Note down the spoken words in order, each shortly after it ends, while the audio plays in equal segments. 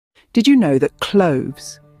Did you know that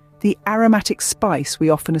cloves, the aromatic spice we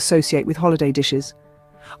often associate with holiday dishes,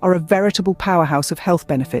 are a veritable powerhouse of health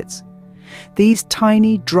benefits? These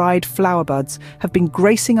tiny, dried flower buds have been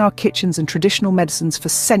gracing our kitchens and traditional medicines for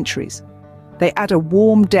centuries. They add a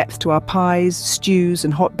warm depth to our pies, stews,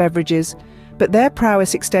 and hot beverages, but their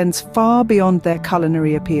prowess extends far beyond their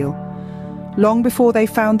culinary appeal. Long before they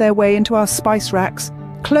found their way into our spice racks,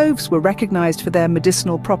 cloves were recognized for their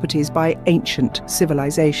medicinal properties by ancient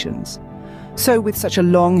civilizations. So, with such a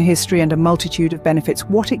long history and a multitude of benefits,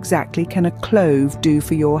 what exactly can a clove do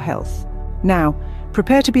for your health? Now,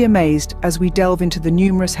 prepare to be amazed as we delve into the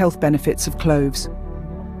numerous health benefits of cloves.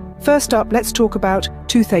 First up, let's talk about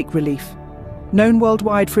toothache relief. Known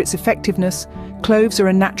worldwide for its effectiveness, cloves are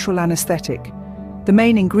a natural anesthetic. The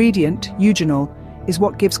main ingredient, eugenol, is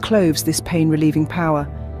what gives cloves this pain-relieving power.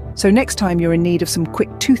 So next time you're in need of some quick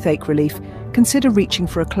toothache relief, consider reaching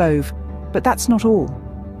for a clove. But that's not all.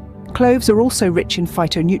 Cloves are also rich in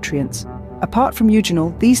phytonutrients. Apart from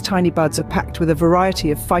eugenol, these tiny buds are packed with a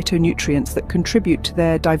variety of phytonutrients that contribute to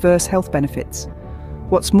their diverse health benefits.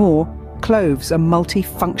 What's more, cloves are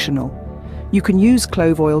multifunctional. You can use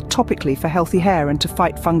clove oil topically for healthy hair and to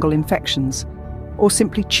fight fungal infections, or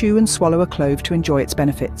simply chew and swallow a clove to enjoy its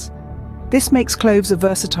benefits. This makes cloves a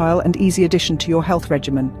versatile and easy addition to your health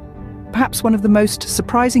regimen. Perhaps one of the most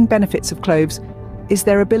surprising benefits of cloves is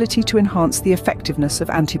their ability to enhance the effectiveness of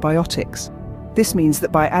antibiotics. This means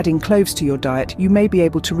that by adding cloves to your diet, you may be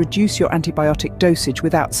able to reduce your antibiotic dosage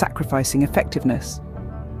without sacrificing effectiveness.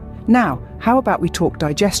 Now, how about we talk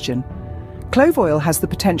digestion? Clove oil has the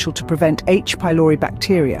potential to prevent H. pylori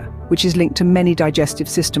bacteria, which is linked to many digestive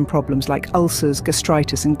system problems like ulcers,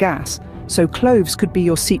 gastritis, and gas. So cloves could be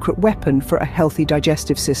your secret weapon for a healthy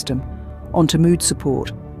digestive system. On to mood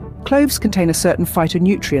support. Cloves contain a certain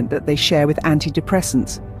phytonutrient that they share with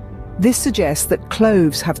antidepressants. This suggests that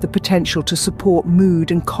cloves have the potential to support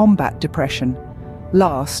mood and combat depression.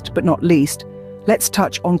 Last but not least, let's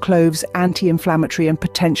touch on cloves' anti-inflammatory and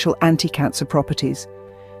potential anti-cancer properties.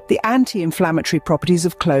 The anti-inflammatory properties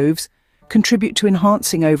of cloves contribute to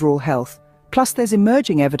enhancing overall health. Plus, there's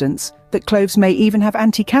emerging evidence that cloves may even have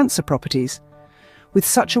anti-cancer properties. With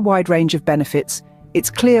such a wide range of benefits, it's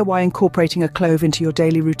clear why incorporating a clove into your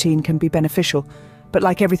daily routine can be beneficial. But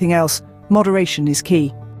like everything else, moderation is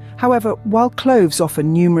key. However, while cloves offer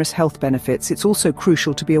numerous health benefits, it's also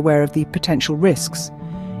crucial to be aware of the potential risks.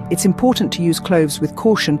 It's important to use cloves with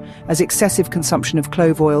caution, as excessive consumption of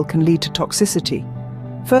clove oil can lead to toxicity.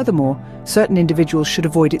 Furthermore, certain individuals should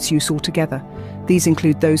avoid its use altogether. These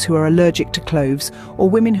include those who are allergic to cloves or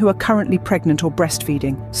women who are currently pregnant or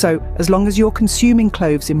breastfeeding. So, as long as you're consuming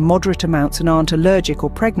cloves in moderate amounts and aren't allergic or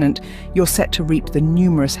pregnant, you're set to reap the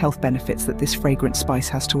numerous health benefits that this fragrant spice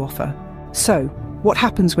has to offer. So, what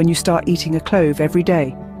happens when you start eating a clove every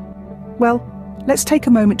day? Well, let's take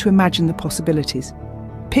a moment to imagine the possibilities.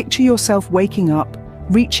 Picture yourself waking up,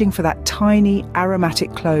 reaching for that tiny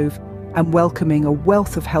aromatic clove, and welcoming a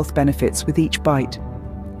wealth of health benefits with each bite.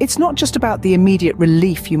 It's not just about the immediate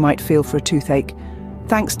relief you might feel for a toothache,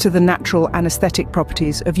 thanks to the natural anesthetic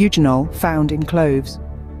properties of eugenol found in cloves.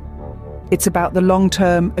 It's about the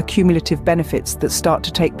long-term accumulative benefits that start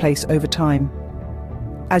to take place over time.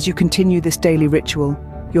 As you continue this daily ritual,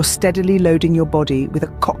 you're steadily loading your body with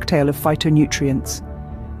a cocktail of phytonutrients.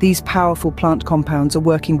 These powerful plant compounds are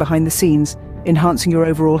working behind the scenes, enhancing your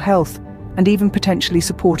overall health, and even potentially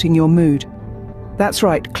supporting your mood. That's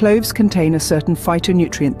right, cloves contain a certain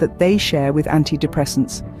phytonutrient that they share with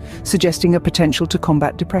antidepressants, suggesting a potential to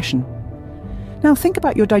combat depression. Now think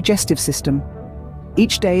about your digestive system.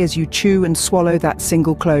 Each day as you chew and swallow that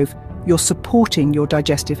single clove, you're supporting your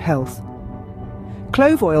digestive health.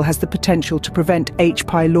 Clove oil has the potential to prevent H.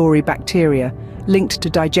 pylori bacteria linked to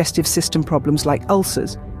digestive system problems like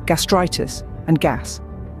ulcers, gastritis, and gas.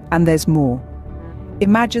 And there's more.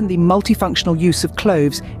 Imagine the multifunctional use of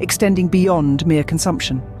cloves extending beyond mere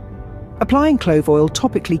consumption. Applying clove oil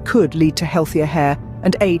topically could lead to healthier hair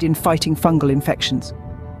and aid in fighting fungal infections.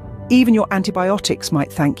 Even your antibiotics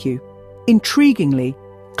might thank you. Intriguingly,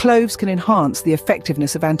 cloves can enhance the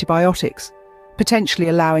effectiveness of antibiotics, potentially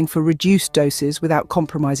allowing for reduced doses without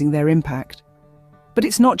compromising their impact. But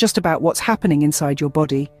it's not just about what's happening inside your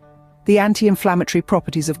body. The anti-inflammatory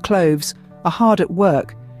properties of cloves are hard at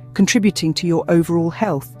work, contributing to your overall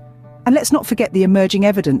health. And let's not forget the emerging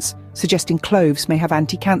evidence suggesting cloves may have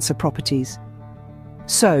anti-cancer properties.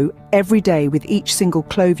 So, every day with each single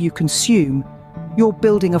clove you consume, you're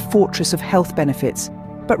building a fortress of health benefits.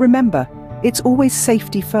 But remember, it's always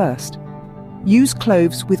safety first. Use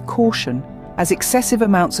cloves with caution, as excessive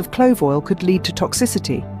amounts of clove oil could lead to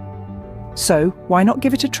toxicity. So, why not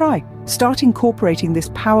give it a try? Start incorporating this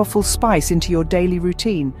powerful spice into your daily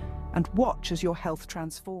routine and watch as your health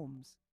transforms.